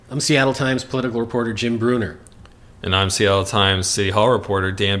I'm Seattle Times political reporter Jim Bruner. And I'm Seattle Times City Hall reporter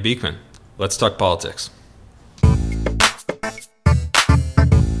Dan Beekman. Let's talk politics.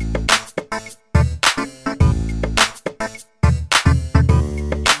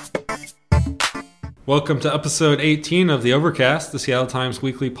 Welcome to episode 18 of The Overcast, the Seattle Times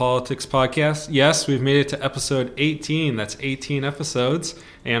weekly politics podcast. Yes, we've made it to episode 18. That's 18 episodes,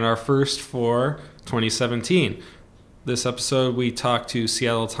 and our first for 2017. This episode, we talked to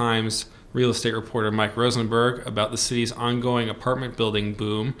Seattle Times real estate reporter Mike Rosenberg about the city's ongoing apartment building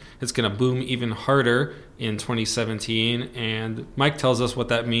boom. It's going to boom even harder in 2017, and Mike tells us what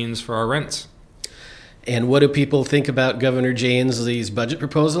that means for our rents. And what do people think about Governor Jay Inslee's budget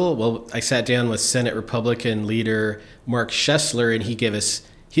proposal? Well, I sat down with Senate Republican leader Mark Schoesler, and he gave us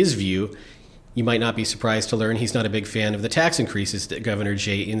his view. You might not be surprised to learn he's not a big fan of the tax increases that Governor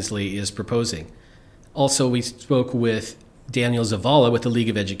Jay Inslee is proposing. Also, we spoke with Daniel Zavala with the League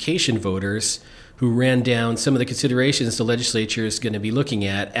of Education Voters, who ran down some of the considerations the legislature is going to be looking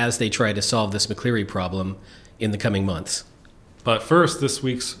at as they try to solve this McCleary problem in the coming months. But first, this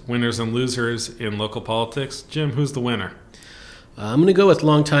week's winners and losers in local politics. Jim, who's the winner? I'm going to go with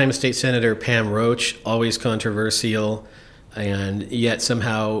longtime State Senator Pam Roach, always controversial, and yet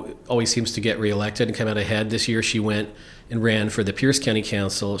somehow always seems to get reelected and come out ahead. This year she went and ran for the Pierce County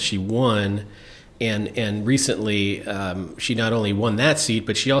Council. She won. And recently, she not only won that seat,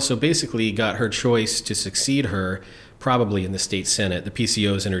 but she also basically got her choice to succeed her, probably in the state Senate. The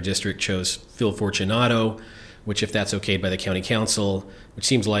PCOs in her district chose Phil Fortunato, which if that's okayed by the county council, which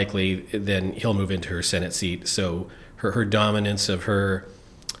seems likely, then he'll move into her Senate seat. So her dominance of her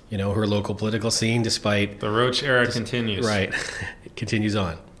local political scene, despite... The Roach era continues. Right. It continues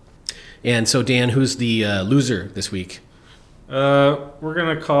on. And so, Dan, who's the loser this week? We're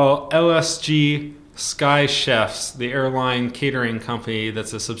going to call LSG Sky Chefs, the airline catering company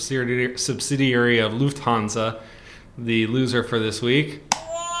that's a subsidiary of Lufthansa, the loser for this week.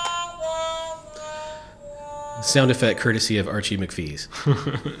 Sound effect courtesy of Archie McPhee's.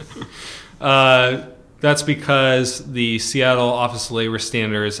 That's because the Seattle Office of Labor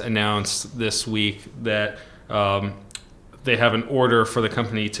Standards announced this week that they have an order for the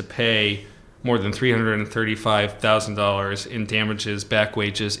company to pay more than $335,000 in damages, back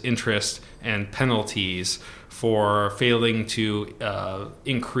wages, interest, and penalties for failing to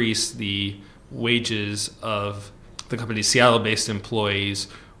increase the wages of the company's Seattle-based employees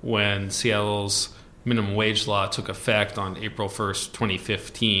when Seattle's minimum wage law took effect on April 1st,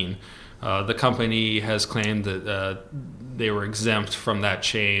 2015. The company has claimed that they were exempt from that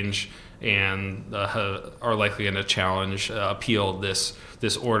change and are likely going to appeal this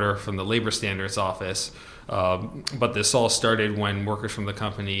order from the Labor Standards Office. But this all started when workers from the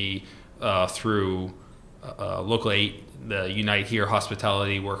company through Local 8, the Unite Here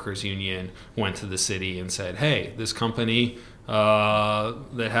Hospitality Workers Union, went to the city and said, hey, this company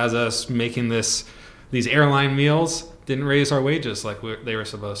that has us making these airline meals didn't raise our wages like they were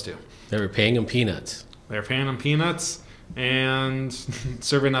supposed to. They were paying them peanuts. They were paying them peanuts and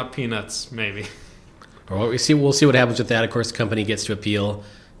serving up peanuts, maybe. Or we'll see what happens with that. Of course, the company gets to appeal,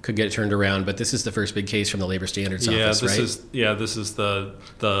 could get it turned around, but this is the first big case from the Labor Standards Office, right? This is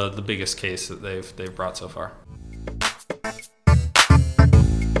the biggest case that they've brought so far.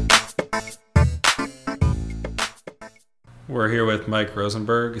 We're here with Mike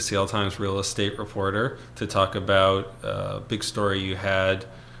Rosenberg, Seattle Times real estate reporter, to talk about a big story you had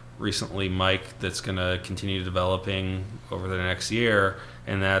recently, Mike, that's going to continue developing over the next year,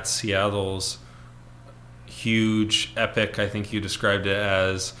 and that's Seattle's huge, epic, I think you described it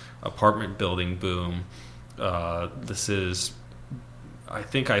as, apartment building boom. This is, I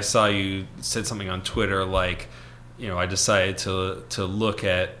think I saw you said something on Twitter like, I decided to look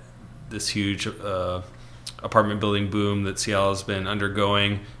at this huge apartment building boom that Seattle has been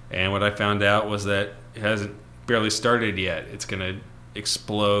undergoing, and what I found out was that it hasn't barely started yet. It's going to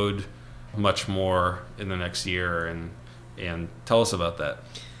explode much more in the next year, and tell us about that.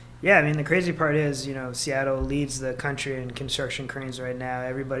 Yeah, I mean, the crazy part is, Seattle leads the country in construction cranes right now.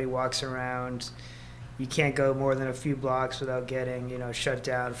 Everybody walks around. You can't go more than a few blocks without getting, shut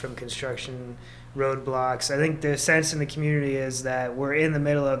down from construction roadblocks. I think the sense in the community is that we're in the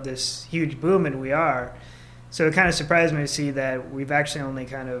middle of this huge boom, and we are. So it kind of surprised me to see that we've actually only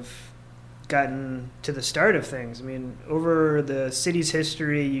kind of gotten to the start of things. I mean, over the city's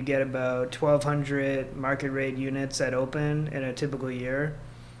history, you get about 1,200 market rate units that open in a typical year.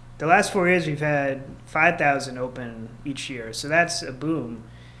 The last 4 years, we've had 5,000 open each year, so that's a boom.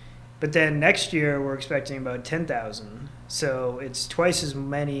 But then next year, we're expecting about 10,000. So it's twice as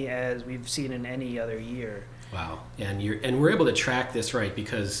many as we've seen in any other year. Wow. And we're able to track this, right,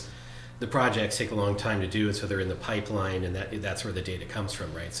 because the projects take a long time to do, and so they're in the pipeline, and that's where the data comes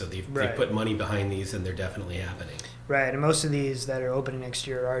from, right? So they've put money behind these, and they're definitely happening. Right, and most of these that are opening next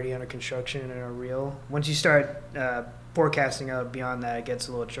year are already under construction and are real. Once you start forecasting out beyond that, it gets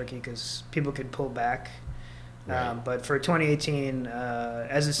a little tricky because people could pull back. Right. But for 2018,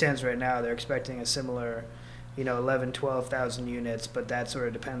 as it stands right now, they're expecting a similar, 11, 12,000 units, but that sort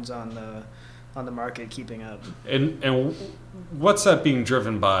of depends on the market keeping up. And what's that being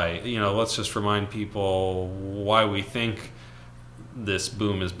driven by? Let's just remind people why we think this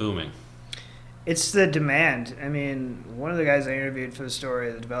boom is booming. It's the demand. I mean, one of the guys I interviewed for the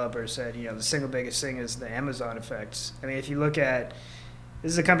story, the developer, said, the single biggest thing is the Amazon effect. I mean, if you look at,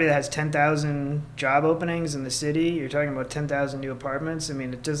 this is a company that has 10,000 job openings in the city. You're talking about 10,000 new apartments. I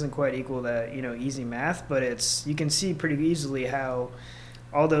mean, it doesn't quite equal that, easy math, but you can see pretty easily how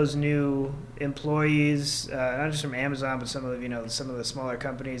all those new employees, not just from Amazon, but some of the smaller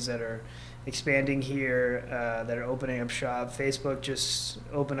companies that are expanding here, that are opening up shop. Facebook just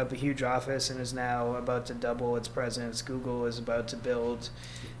opened up a huge office and is now about to double its presence. Google is about to build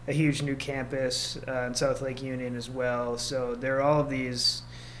a huge new campus in South Lake Union as well. So there are all of these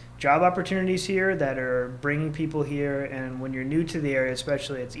job opportunities here that are bringing people here, and when you're new to the area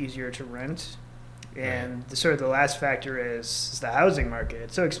especially, it's easier to rent. And the last factor is the housing market.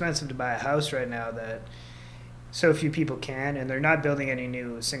 It's so expensive to buy a house right now that so few people can, and they're not building any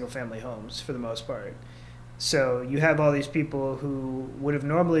new single-family homes for the most part. So you have all these people who would have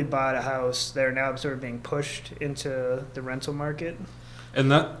normally bought a house that are now sort of being pushed into the rental market. And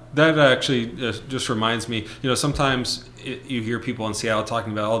that actually just reminds me, sometimes you hear people in Seattle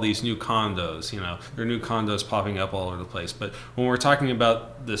talking about all these new condos, there are new condos popping up all over the place. But when we're talking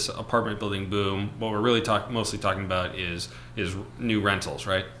about this apartment building boom, what we're really mostly talking about is new rentals,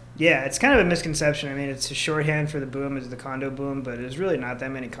 right? Yeah, it's kind of a misconception. I mean, it's a shorthand for the boom is the condo boom, but there's really not that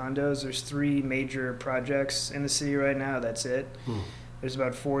many condos. There's 3 major projects in the city right now. That's it. There's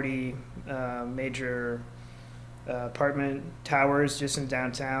about 40 major apartment towers just in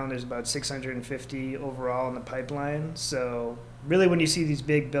downtown. There's about 650 overall in the pipeline. So really, when you see these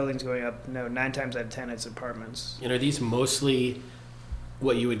big buildings going up, 9 times out of 10 it's apartments. And are these mostly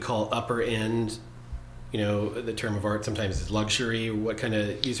what you would call upper end? The term of art sometimes is luxury. What kind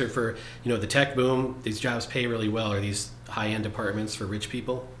of, these are for, the tech boom, these jobs pay really well. Are these high-end apartments for rich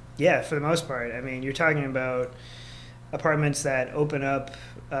people? Yeah, for the most part. I mean, you're talking about apartments that open up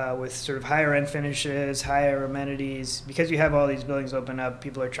with sort of higher end finishes, higher amenities. Because you have all these buildings open up,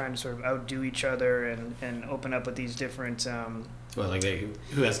 people are trying to sort of outdo each other and open up with these different...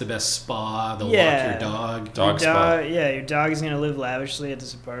 who has the best spa, they'll walk your dog. Dog spa. Yeah, your dog is going to live lavishly at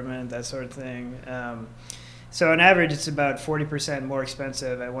this apartment, that sort of thing. So on average, it's about 40% more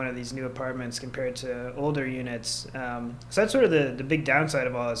expensive at one of these new apartments compared to older units. So that's sort of the big downside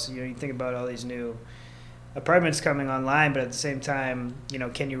of all this. You think about all these new apartments coming online, but at the same time,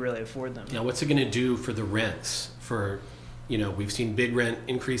 can you really afford them? Now, what's it going to do for the rents? We've seen big rent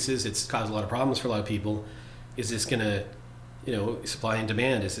increases. It's caused a lot of problems for a lot of people. Is this going to, supply and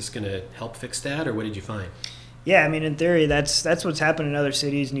demand, is this going to help fix that, or what did you find? Yeah, I mean, in theory, that's what's happened in other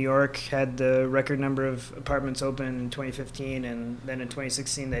cities. New York had the record number of apartments open in 2015, and then in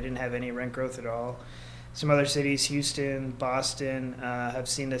 2016, they didn't have any rent growth at all. Some other cities, Houston, Boston, have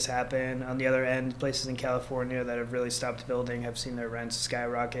seen this happen. On the other end, places in California that have really stopped building have seen their rents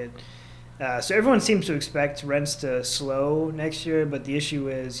skyrocket. So everyone seems to expect rents to slow next year, but the issue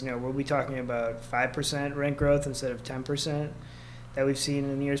is, we'll be talking about 5% rent growth instead of 10% that we've seen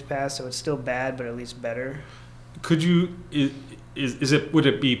in years past. So it's still bad, but at least better. Would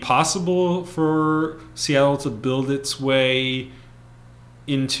it be possible for Seattle to build its way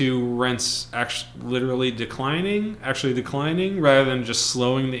into rents actually declining rather than just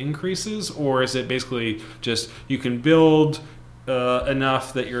slowing the increases? Or is it basically just you can build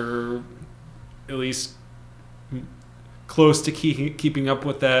enough that you're at least close to keeping up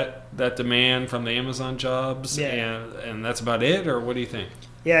with that demand from the Amazon jobs, and that's about it? Or what do you think?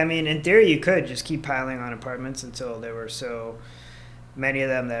 Yeah, I mean, in theory, you could just keep piling on apartments until there were so many of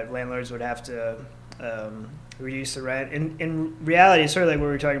them that landlords would have to reduce the rent. In reality, sort of like what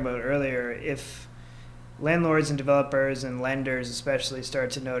we were talking about earlier, if landlords and developers and lenders especially start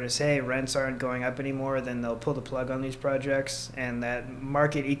to notice, hey, rents aren't going up anymore, then they'll pull the plug on these projects, and that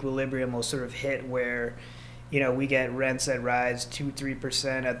market equilibrium will sort of hit where we get rents that rise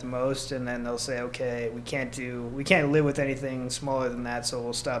 2-3% at the most, and then they'll say, okay, we can't live with anything smaller than that, so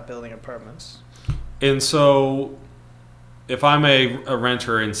we'll stop building apartments. And so if I'm a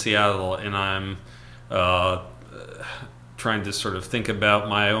renter in Seattle and I'm trying to sort of think about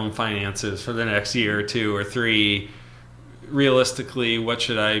my own finances for the next year or 2 or 3, realistically, what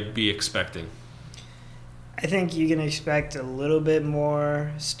should I be expecting? I think you can expect a little bit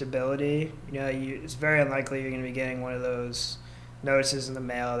more stability. It's very unlikely you're going to be getting one of those notices in the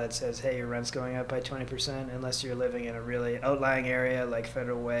mail that says, hey, your rent's going up by 20%, unless you're living in a really outlying area like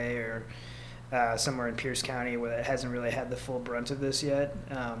Federal Way or somewhere in Pierce County where it hasn't really had the full brunt of this yet.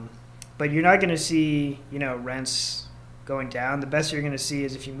 But you're not going to see, rents going down. The best you're going to see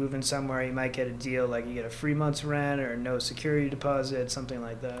is if you move in somewhere, you might get a deal like you get a free month's rent or no security deposit, something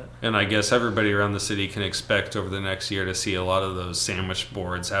like that. And I guess everybody around the city can expect over the next year to see a lot of those sandwich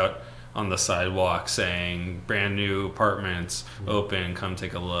boards out on the sidewalk saying brand new apartments open, come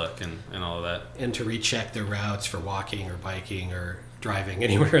take a look, and all of that. And to recheck their routes for walking or biking or driving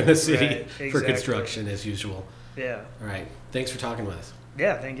anywhere in the city Right, exactly. for construction as usual. Yeah. All right. Thanks for talking with us.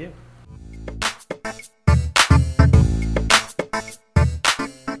 Yeah, thank you.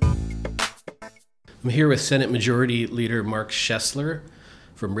 I'm here with Senate Majority Leader Mark Schoesler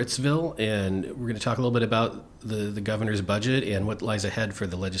from R-Ritzville, and we're going to talk a little bit about the governor's budget and what lies ahead for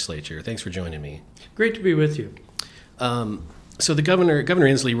the legislature. Thanks for joining me. Great to be with you. So the Governor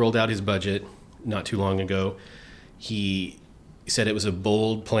Inslee rolled out his budget not too long ago. He said it was a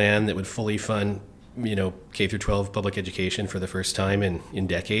bold plan that would fully fund, K through 12 public education for the first time in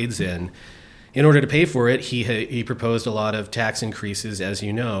decades. And in order to pay for it, he proposed a lot of tax increases, as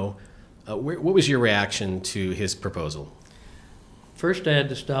you know. What was your reaction to his proposal? First, I had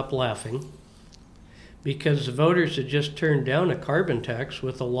to stop laughing because the voters had just turned down a carbon tax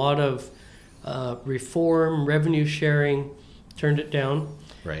with a lot of reform, revenue sharing, turned it down.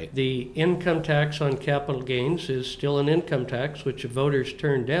 Right. The income tax on capital gains is still an income tax, which the voters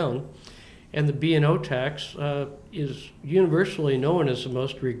turned down. And the B&O tax is universally known as the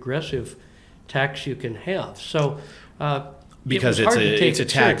most regressive tax you can have. So, because it's a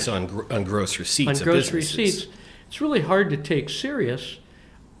tax on gross receipts. On gross receipts, it's really hard to take serious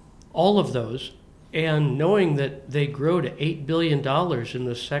all of those, and knowing that they grow to $8 billion in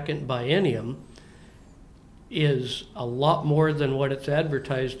the second biennium is a lot more than what it's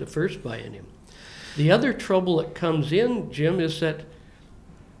advertised the first biennium. The other trouble that comes in, Jim, is that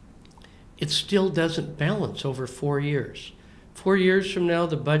it still doesn't balance over 4 years. 4 years from now,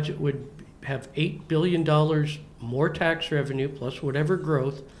 the budget would have $8 billion more tax revenue plus whatever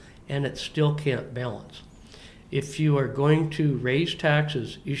growth, and it still can't balance. If you are going to raise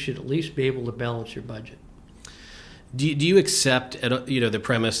taxes, you should at least be able to balance your budget. Do you accept, the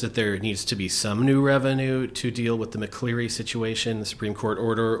premise that there needs to be some new revenue to deal with the McCleary situation, the Supreme Court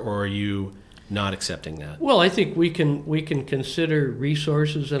order, or are you not accepting that? Well, I think we can consider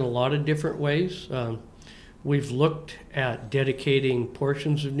resources in a lot of different ways. We've looked at dedicating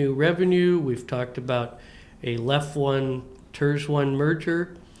portions of new revenue. We've talked about a Left One, TERS One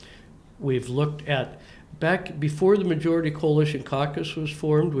merger. We've looked at, back before the Majority Coalition Caucus was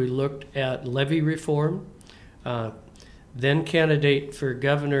formed, we looked at levy reform. Then candidate for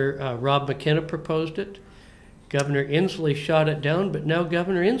governor Rob McKenna proposed it. Governor Inslee shot it down, but now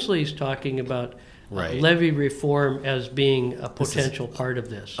Governor Inslee is talking about levy reform as being a potential part of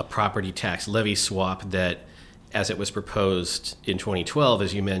this. A property tax levy swap that, as it was proposed in 2012,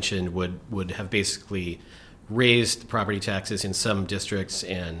 as you mentioned, would have basically raised property taxes in some districts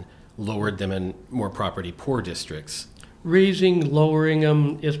and lowered them in more property poor districts. Raising, lowering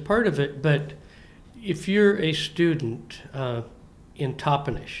them is part of it, but if you're a student in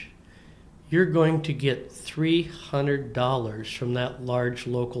Toppenish, you're going to get $300 from that large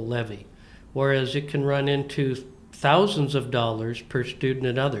local levy, whereas it can run into thousands of dollars per student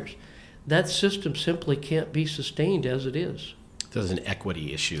and others. That system simply can't be sustained as it is. There's an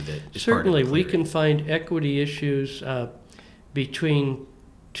equity issue that is Certainly, part of the we can find equity issues between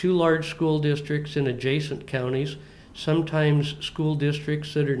two large school districts in adjacent counties. Sometimes school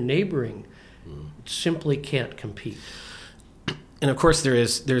districts that are neighboring simply can't compete. And of course, there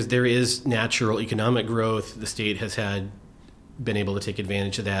is natural economic growth. The state has been able to take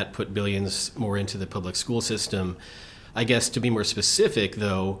advantage of that, put billions more into the public school system. I guess to be more specific,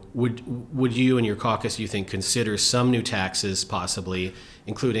 though, would you and your caucus, you think, consider some new taxes possibly,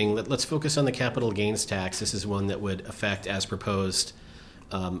 including, let's focus on the capital gains tax. This is one that would affect, as proposed,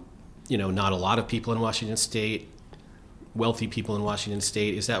 not a lot of people in Washington State, wealthy people in Washington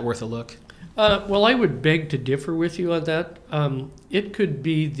State. Is that worth a look? Well, I would beg to differ with you on that. It could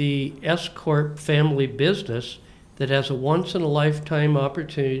be the S-Corp family business that has a once-in-a-lifetime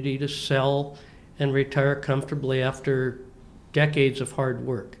opportunity to sell and retire comfortably after decades of hard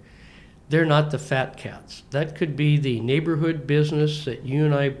work. They're not the fat cats. That could be the neighborhood business that you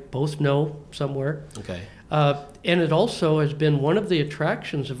and I both know somewhere. Okay. And it also has been one of the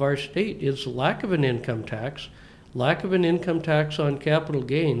attractions of our state is lack of an income tax. Lack of an income tax on capital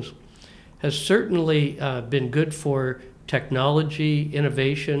gains has certainly been good for technology,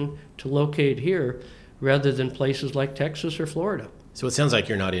 innovation to locate here rather than places like Texas or Florida. So it sounds like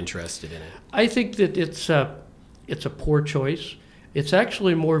you're not interested in it. I think that it's a poor choice. It's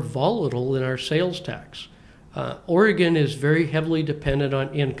actually more volatile than our sales tax. Oregon is very heavily dependent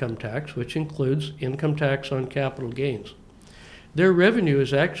on income tax, which includes income tax on capital gains. Their revenue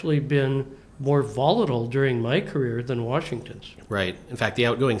has actually been more volatile during my career than Washington's. Right. In fact, the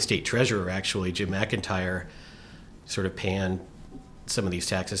outgoing state treasurer, actually, Jim McIntyre, sort of panned some of these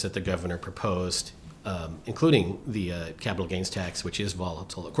taxes that the governor proposed, including the capital gains tax, which is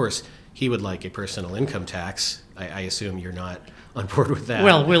volatile. Of course, he would like a personal income tax. I assume you're not on board with that.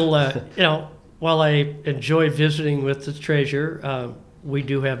 Well, while I enjoy visiting with the treasurer, we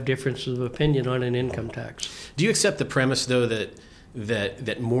do have differences of opinion on an income tax. Do you accept the premise, though,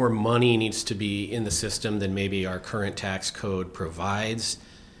 that more money needs to be in the system than maybe our current tax code provides,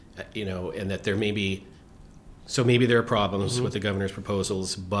 and that there may be, so maybe there are problems with the governor's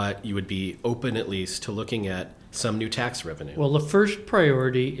proposals, but you would be open at least to looking at some new tax revenue? Well, the first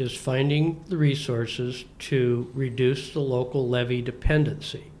priority is finding the resources to reduce the local levy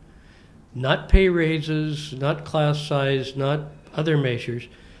dependency. Not pay raises, not class size, not other measures.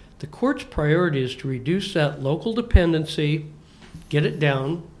 The court's priority is to reduce that local dependency, get it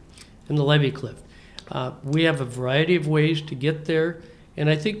down, and the levy cliff. We have a variety of ways to get there, and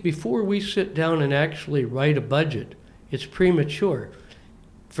I think before we sit down and actually write a budget, it's premature.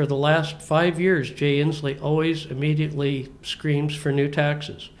 For the last 5 years, Jay Inslee always immediately screams for new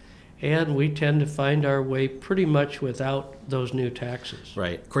taxes, and we tend to find our way pretty much without those new taxes.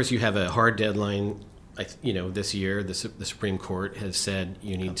 Right. Of course, you have a hard deadline. This year, the Supreme Court has said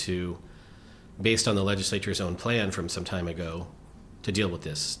you need to, based on the legislature's own plan from some time ago, to deal with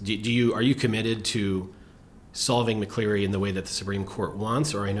this. Are you committed to solving McCleary in the way that the Supreme Court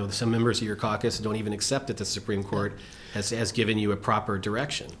wants? Or I know some members of your caucus don't even accept that the Supreme Court has given you a proper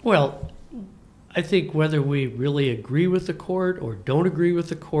direction. Well, I think whether we really agree with the court or don't agree with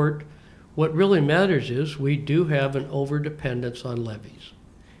the court, what really matters is we do have an overdependence on levies.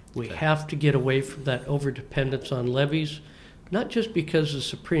 We have to get away from that overdependence on levies, not just because the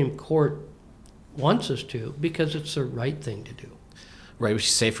Supreme Court wants us to, because it's the right thing to do. Right, we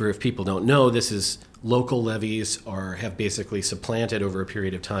should say, for if people don't know, this is local levies have basically supplanted over a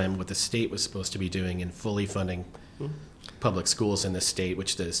period of time what the state was supposed to be doing in fully funding public schools in the state,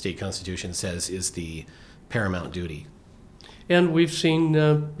 which the state constitution says is the paramount duty. And we've seen,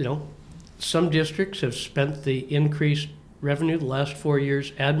 some districts have spent the increased revenue the last 4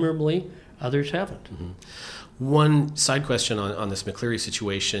 years admirably, others haven't. One side question on this McCleary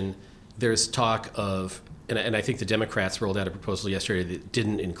situation, there's talk of, and I think the Democrats rolled out a proposal yesterday that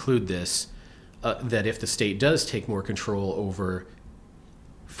didn't include this, that if the state does take more control over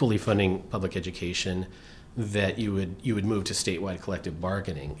fully funding public education, that you would move to statewide collective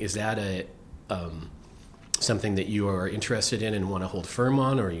bargaining. Is that something that you are interested in and want to hold firm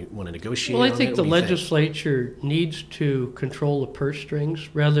on, or you want to negotiate on? Well, I think the legislature needs to control the purse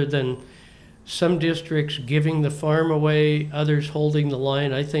strings rather than some districts giving the farm away, others holding the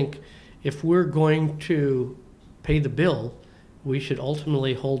line. I think if we're going to pay the bill, we should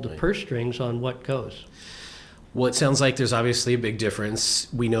ultimately hold the purse strings on what goes. Well, it sounds like there's obviously a big difference.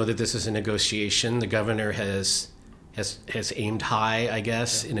 We know that this is a negotiation. The governor has aimed high, I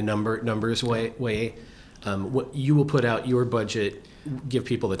guess, in a numbers way. What you will put out your budget, give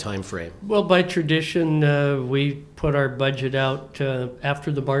people the time frame. Well, by tradition, we put our budget out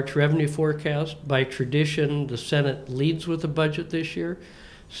after the March revenue forecast. By tradition, the Senate leads with the budget this year.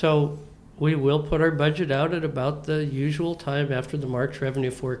 So we will put our budget out at about the usual time after the March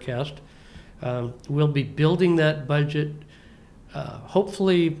revenue forecast. We'll be building that budget,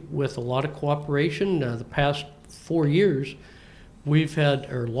 hopefully with a lot of cooperation. The past 4 years, we've had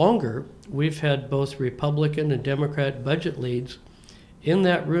both Republican and Democrat budget leads in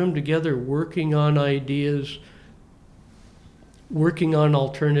that room together working on ideas, working on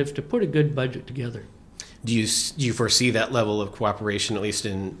alternatives to put a good budget together. Do you foresee that level of cooperation, at least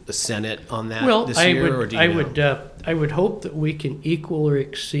in the Senate, on that this year? Well, I would hope that we can equal or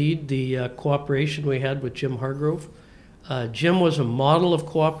exceed the cooperation we had with Jim Hargrove. Jim was a model of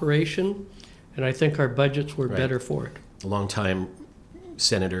cooperation, and I think our budgets were better for it. A long-time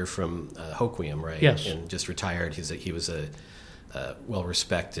senator from Hoquiam, right? Yes. And just retired. He was a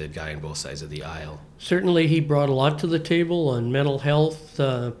well-respected guy on both sides of the aisle. Certainly, he brought a lot to the table on mental health,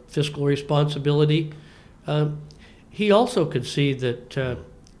 fiscal responsibility. He also could see that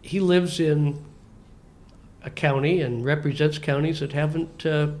he lives in a county and represents counties that haven't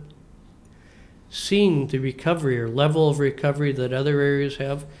seen the recovery or level of recovery that other areas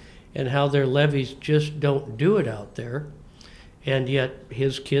have, and how their levies just don't do it out there. And yet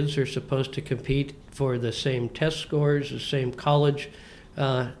his kids are supposed to compete for the same test scores, the same college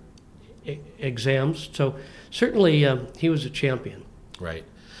exams. So certainly he was a champion. Right.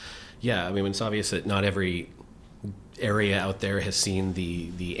 Yeah, I mean, it's obvious that not every area out there has seen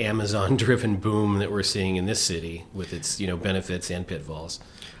the Amazon-driven boom that we're seeing in this city with its benefits and pitfalls.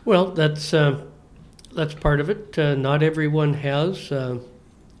 Well, that's part of it. Not everyone has,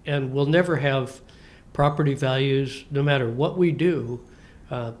 and we'll never have property values no matter what we do.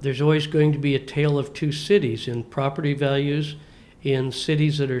 There's always going to be a tale of two cities in property values in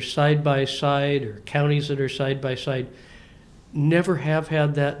cities that are side by side or counties that are side by side. Never have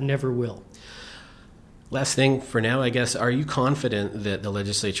had that, never will. Last thing for now, I guess, are you confident that the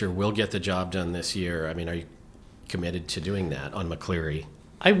legislature will get the job done this year? I mean, are you committed to doing that on McCleary?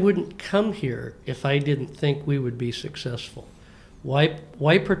 I wouldn't come here if I didn't think we would be successful. Why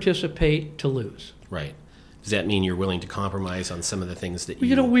participate to lose? Right. Does that mean you're willing to compromise on some of the things that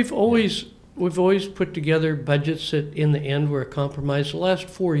you... we've always put together budgets that in the end were a compromise. The last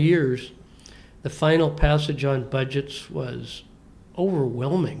 4 years, the final passage on budgets was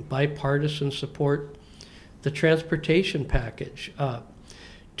overwhelming, bipartisan support. The transportation package,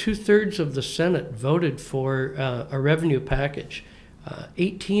 2/3 of the Senate voted for a revenue package.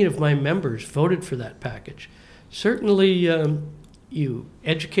 18 of my members voted for that package. Certainly, you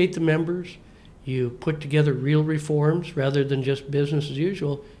educate the members, you put together real reforms rather than just business as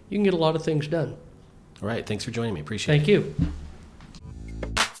usual, you can get a lot of things done. All right, thanks for joining me. Appreciate it. Thank you.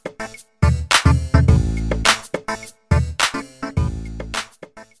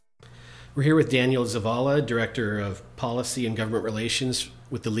 We're here with Daniel Zavala, Director of Policy and Government Relations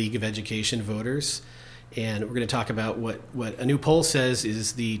with the League of Education Voters. And we're going to talk about what a new poll says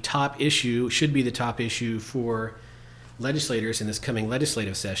is the top issue, should be the top issue for legislators in this coming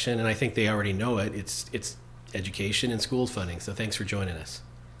legislative session. And I think they already know it. It's education and school funding. So thanks for joining us.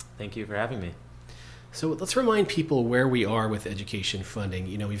 Thank you for having me. So let's remind people where we are with education funding.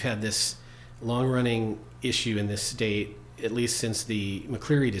 We've had this long-running issue in this state, at least since the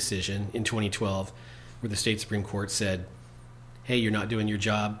McCleary decision in 2012, where the state Supreme Court said, hey, you're not doing your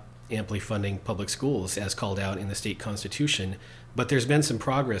job amply funding public schools as called out in the state constitution. But there's been some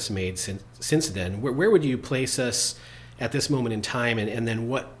progress made since then. Where would you place us at this moment in time, and then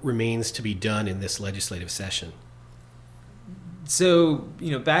what remains to be done in this legislative session? So,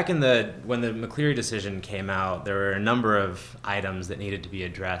 back when the McCleary decision came out, there were a number of items that needed to be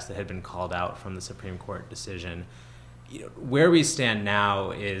addressed that had been called out from the Supreme Court decision. Where we stand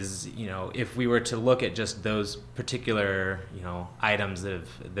now is, if we were to look at just those particular, items that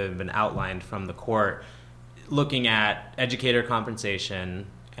have been outlined from the court, looking at educator compensation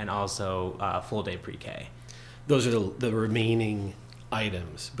and also full-day pre-K. Those are the remaining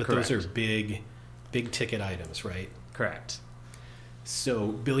items, but Correct. Those are big ticket items, right? Correct. So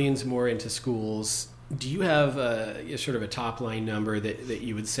billions more into schools. Do you have a sort of a top-line number that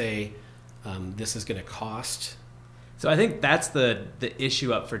you would say this is going to cost? So I think that's the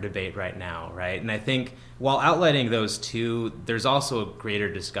issue up for debate right now, right? And I think while outlining those two, there's also a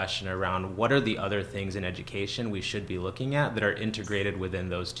greater discussion around what are the other things in education we should be looking at that are integrated within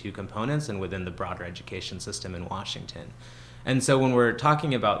those two components and within the broader education system in Washington. And so when we're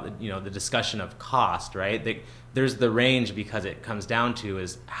talking about the discussion of cost, right, there's the range because it comes down to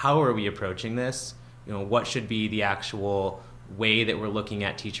is how are we approaching this? What should be the actual way that we're looking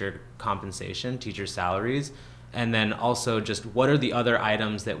at teacher compensation, teacher salaries? And then also just what are the other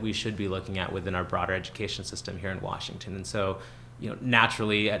items that we should be looking at within our broader education system here in Washington? And so,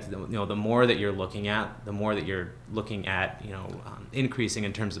 naturally, the more that you're looking at, the more that you're looking at, increasing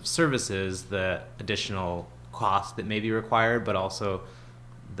in terms of services, the additional cost that may be required, but also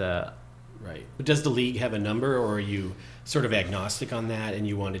the... Right. But does the league have a number, or are you sort of agnostic on that and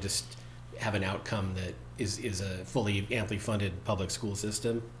you want to just have an outcome that is a fully amply funded public school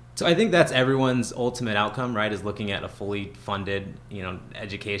system? So I think that's everyone's ultimate outcome, right, is looking at a fully funded,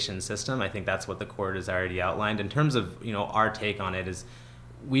 education system. I think that's what the court has already outlined. In terms of, our take on it is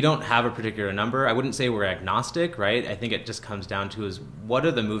we don't have a particular number. I wouldn't say we're agnostic, right? I think it just comes down to is what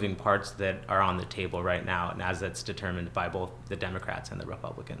are the moving parts that are on the table right now, and as that's determined by both the Democrats and the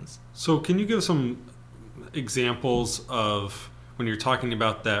Republicans. So can you give some examples of when you're talking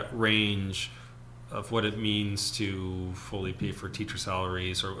about that range of what it means to fully pay for teacher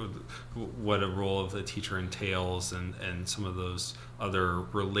salaries, or what a role of the teacher entails, and some of those other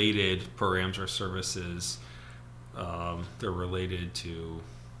related programs or services they're related to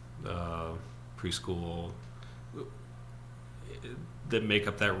preschool that make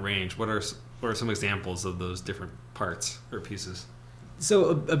up that range? What are some examples of those different parts or pieces?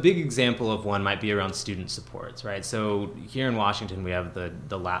 So a big example of one might be around student supports, right? So here in Washington, we have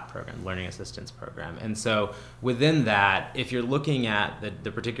the LAP program, Learning Assistance Program. And so within that, if you're looking at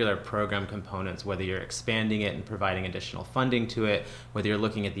the particular program components, whether you're expanding it and providing additional funding to it, whether you're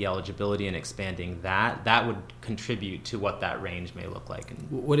looking at the eligibility and expanding that would contribute to what that range may look like.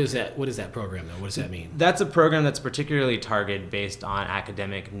 And What is that program, though? What does that mean? that's a program that's particularly targeted based on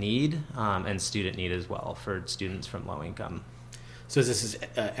academic need and student need as well for students from low income. So this is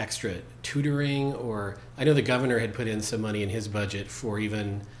extra tutoring, or I know the governor had put in some money in his budget for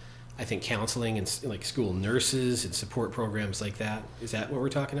even, I think, counseling and like school nurses and support programs like that. Is that what we're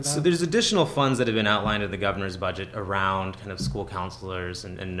talking about? So there's additional funds that have been outlined in the governor's budget around kind of school counselors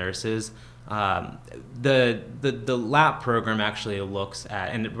and nurses. The LAP program actually looks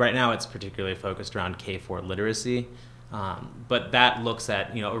at, and right now it's particularly focused around K-4 literacy. But that looks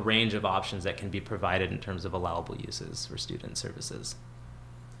at a range of options that can be provided in terms of allowable uses for student services.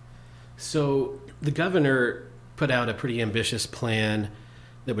 So the governor put out a pretty ambitious plan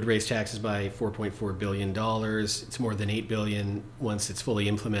that would raise taxes by $4.4 billion. It's more than $8 billion once it's fully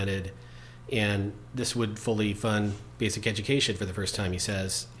implemented. And this would fully fund basic education for the first time, he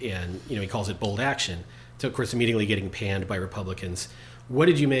says. And he calls it bold action. So, of course, immediately getting panned by Republicans. What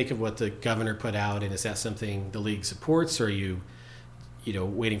did you make of what the governor put out, and is that something the league supports, or are you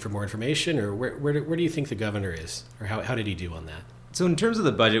waiting for more information, or where do you think the governor is, or how did he do on that? So in terms of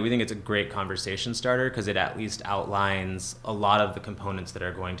the budget, we think it's a great conversation starter because it at least outlines a lot of the components that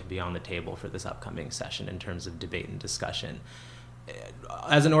are going to be on the table for this upcoming session in terms of debate and discussion.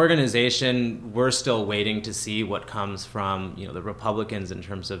 As an organization, we're still waiting to see what comes from the Republicans in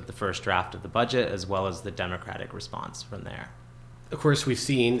terms of the first draft of the budget, as well as the Democratic response from there. Of course, we've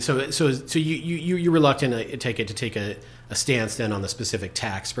seen. So you're reluctant, I take it, to take a stance then on the specific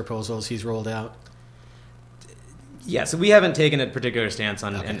tax proposals he's rolled out. Yeah, so we haven't taken a particular stance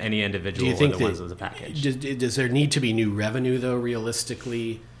on Okay. any individual Do you think or the ones of the package. Does there need to be new revenue, though,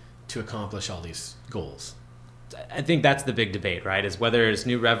 realistically, to accomplish all these goals? I think that's the big debate, right? Is whether it's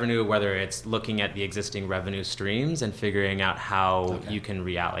new revenue, whether it's looking at the existing revenue streams and figuring out how you can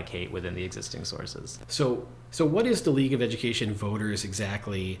reallocate within the existing sources. So what is the League of Education voters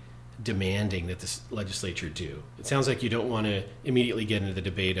exactly demanding that the legislature do? It sounds like you don't want to immediately get into the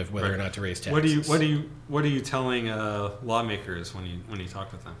debate of whether or not to raise taxes. What are you telling lawmakers when you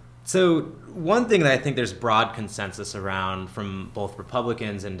talk with them? So one thing that I think there's broad consensus around from both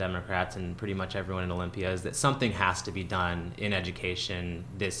Republicans and Democrats and pretty much everyone in Olympia is that something has to be done in education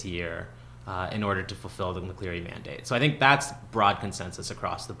this year in order to fulfill the McCleary mandate. So I think that's broad consensus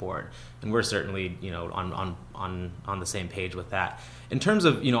across the board, and we're certainly on the same page with that. In terms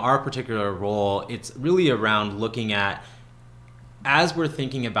of our particular role, it's really around looking at, as we're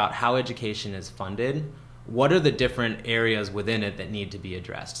thinking about how education is funded, what are the different areas within it that need to be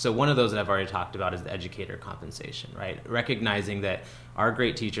addressed? So one of those that I've already talked about is the educator compensation, right? Recognizing that our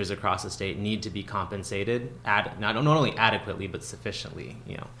great teachers across the state need to be compensated, not only adequately, but sufficiently,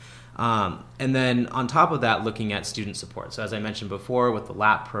 And then on top of that, looking at student support. So as I mentioned before with the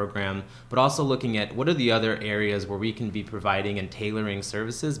LAP program, but also looking at what are the other areas where we can be providing and tailoring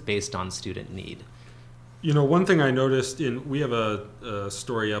services based on student need. One thing I noticed we have a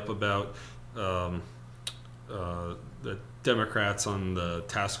story up about the Democrats on the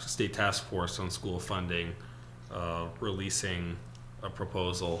state task force on school funding releasing a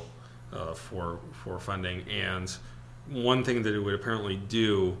proposal for funding, and one thing that it would apparently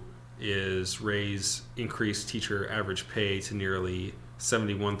do is increase teacher average pay to nearly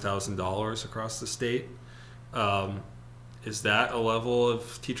 $71,000 across the state. Is that a level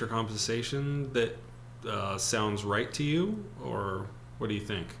of teacher compensation that sounds right to you, or what do you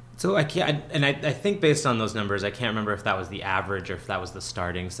think? So I think based on those numbers, I can't remember if that was the average or if that was the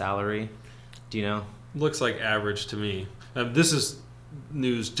starting salary. Do you know? Looks like average to me. This is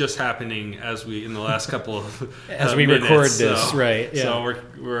news just happening in the last couple of as we minutes, record this, right? Yeah.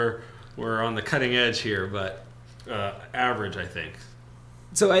 So we're on the cutting edge here, but average, I think.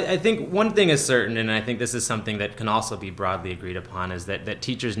 So I think one thing is certain, and I think this is something that can also be broadly agreed upon, is that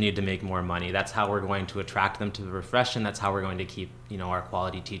teachers need to make more money. That's how we're going to attract them to the profession. That's how we're going to keep our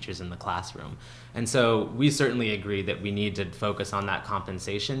quality teachers in the classroom. And so we certainly agree that we need to focus on that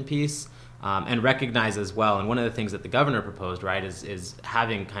compensation piece and recognize as well. And one of the things that the governor proposed, right, is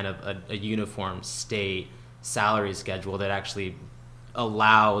having kind of a uniform state salary schedule that actually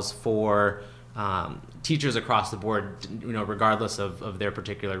allows for teachers across the board, regardless of their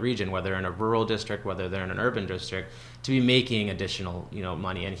particular region, whether in a rural district, whether they're in an urban district, to be making additional,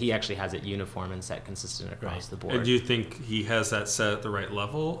 money. And he actually has it uniform and set consistent across the board. And do you think he has that set at the right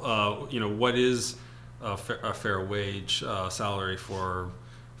level? What is a fair wage salary for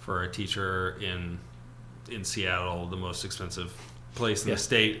a teacher in Seattle, the most expensive place in the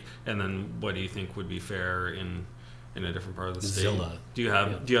state? And then what do you think would be fair in a different part of the state? Zilla. Do you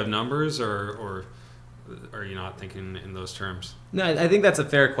have numbers, or are you not thinking in those terms? No, I think that's a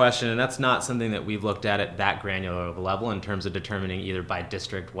fair question, and that's not something that we've looked at that granular of a level in terms of determining either by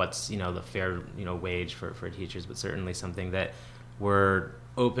district what's the fair wage for teachers, but certainly something that we're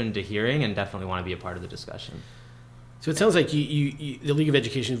open to hearing and definitely want to be a part of the discussion. So it sounds like the League of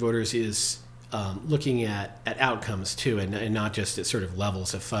Education Voters is looking at outcomes too, and not just at sort of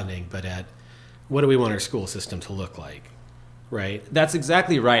levels of funding, but at what do we want our school system to look like, right? That's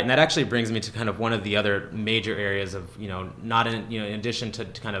exactly right, and that actually brings me to kind of one of the other major areas of not in addition to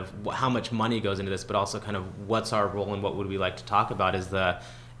kind of how much money goes into this, but also kind of what's our role and what would we like to talk about is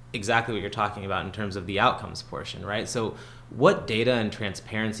exactly what you're talking about in terms of the outcomes portion, right? So what data and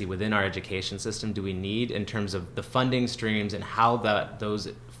transparency within our education system do we need in terms of the funding streams and how those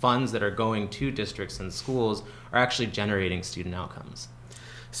funds that are going to districts and schools are actually generating student outcomes?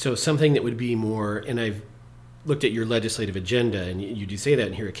 So something that would be more, and I've looked at your legislative agenda, and you do say that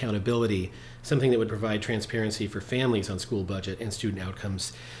in here, accountability, something that would provide transparency for families on school budget and student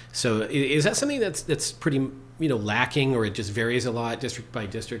outcomes. So is that something that's pretty lacking, or it just varies a lot district by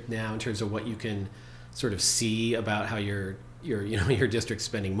district now in terms of what you can sort of see about how your district's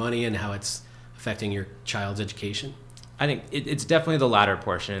spending money and how it's affecting your child's education? I think it's definitely the latter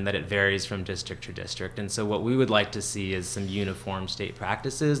portion, in that it varies from district to district. And so what we would like to see is some uniform state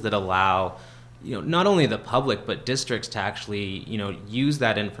practices that allow not only the public but districts to actually use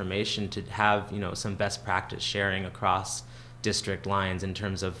that information to have some best practice sharing across district lines in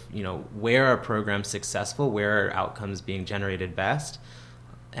terms of where are programs successful, where are outcomes being generated best,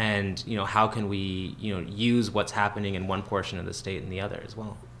 and how can we use what's happening in one portion of the state and the other as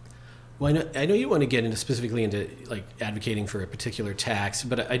well. Well, I know you want to get specifically into like advocating for a particular tax,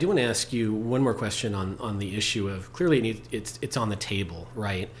 but I do want to ask you one more question on the issue of clearly it's on the table,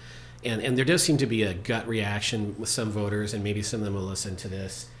 right? And there does seem to be a gut reaction with some voters, and maybe some of them will listen to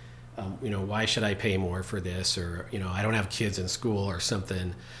this. Why should I pay more for this? Or I don't have kids in school or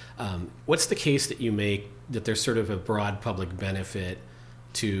something. What's the case that you make that there's sort of a broad public benefit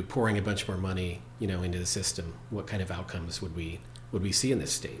to pouring a bunch more money into the system? What kind of outcomes would we see in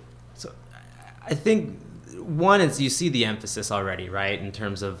this state? So I think one is you see the emphasis already, right, in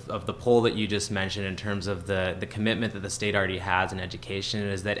terms of the poll that you just mentioned, in terms of the commitment that the state already has in education,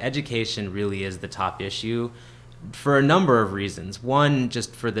 is that education really is the top issue for a number of reasons. One,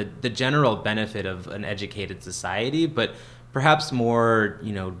 just for the general benefit of an educated society, but perhaps more,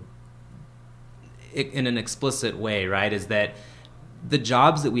 in an explicit way, right, is that the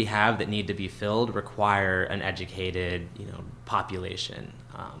jobs that we have that need to be filled require an educated, population.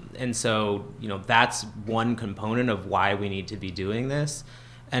 And so, that's one component of why we need to be doing this.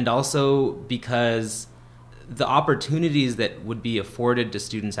 And also because the opportunities that would be afforded to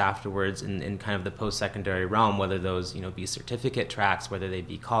students afterwards in kind of the post-secondary realm, whether those, be certificate tracks, whether they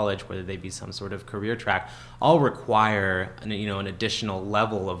be college, whether they be some sort of career track, all require an additional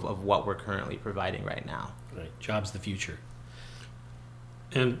level of what we're currently providing right now. Right. Jobs the future.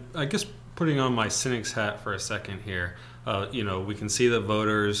 And I guess putting on my cynic's hat for a second here, we can see that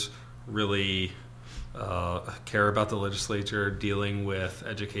voters really care about the legislature dealing with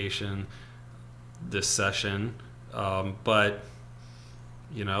education this session, but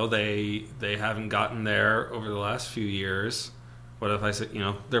they haven't gotten there over the last few years. What if I said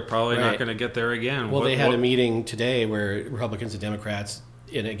they're probably not going to get there again? Well, they had a meeting today where Republicans and Democrats,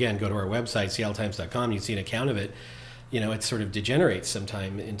 and again, go to our website seattlettimes.com, you see an account of it. It sort of degenerates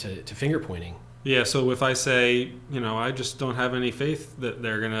sometime into finger pointing. Yeah. So if I say, I just don't have any faith that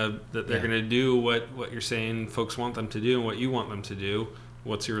they're gonna do what you're saying folks want them to do and what you want them to do,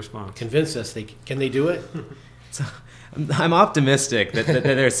 what's your response? Convince us. Can they do it? So, I'm optimistic that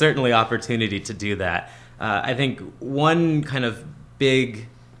there's certainly opportunity to do that. I think one kind of big,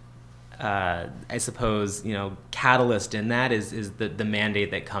 I suppose, catalyst in that is the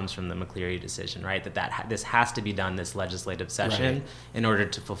mandate that comes from the McCleary decision, right? This has to be done this legislative session right, in order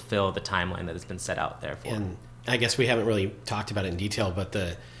to fulfill the timeline that has been set out there for. And I guess we haven't really talked about it in detail, but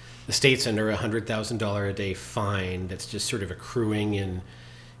the state's under a $100,000 a day fine that's just sort of accruing in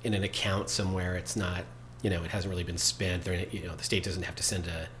an account somewhere. It's not, it hasn't really been spent. The state doesn't have to send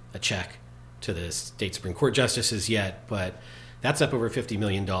a check to the state Supreme Court justices yet, but That's up over $50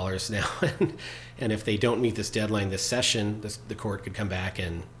 million now. And if they don't meet this deadline this session, the court could come back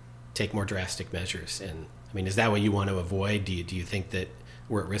and take more drastic measures. And I mean, is that what you want to avoid? Do you think that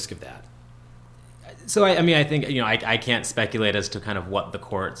we're at risk of that? So, I think, I can't speculate as to kind of what the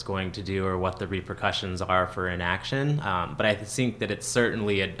court's going to do or what the repercussions are for inaction. But I think that it's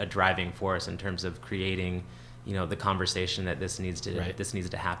certainly a driving force in terms of creating, the conversation that this needs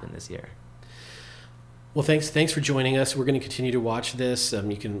to happen this year. Well, thanks for joining us. We're going to continue to watch this.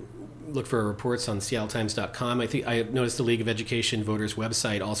 You can look for our reports on seattletimes.com. I noticed the League of Education Voters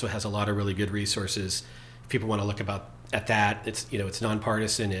website also has a lot of really good resources. If people want to look at that, it's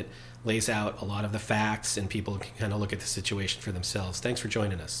nonpartisan. It lays out a lot of the facts, and people can kind of look at the situation for themselves. Thanks for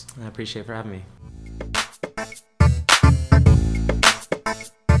joining us. I appreciate it for having me.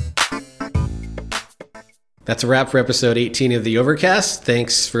 That's a wrap for episode 18 of The Overcast.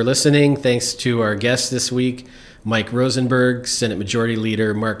 Thanks for listening. Thanks to our guests this week, Mike Rosenberg, Senate Majority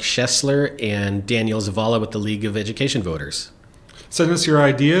Leader Mark Schoesler, and Daniel Zavala with the League of Education Voters. Send us your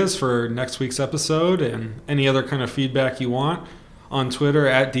ideas for next week's episode and any other kind of feedback you want on Twitter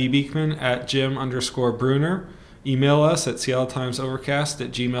at dbeekman, at Jim_Bruner. Email us at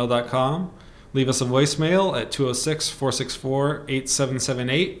seattletimesovercast@gmail.com. Leave us a voicemail at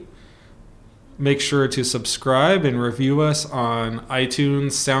 206-464-8778. Make sure to subscribe and review us on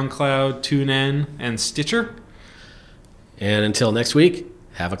iTunes, SoundCloud, TuneIn, and Stitcher. And until next week,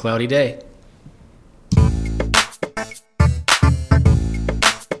 have a cloudy day.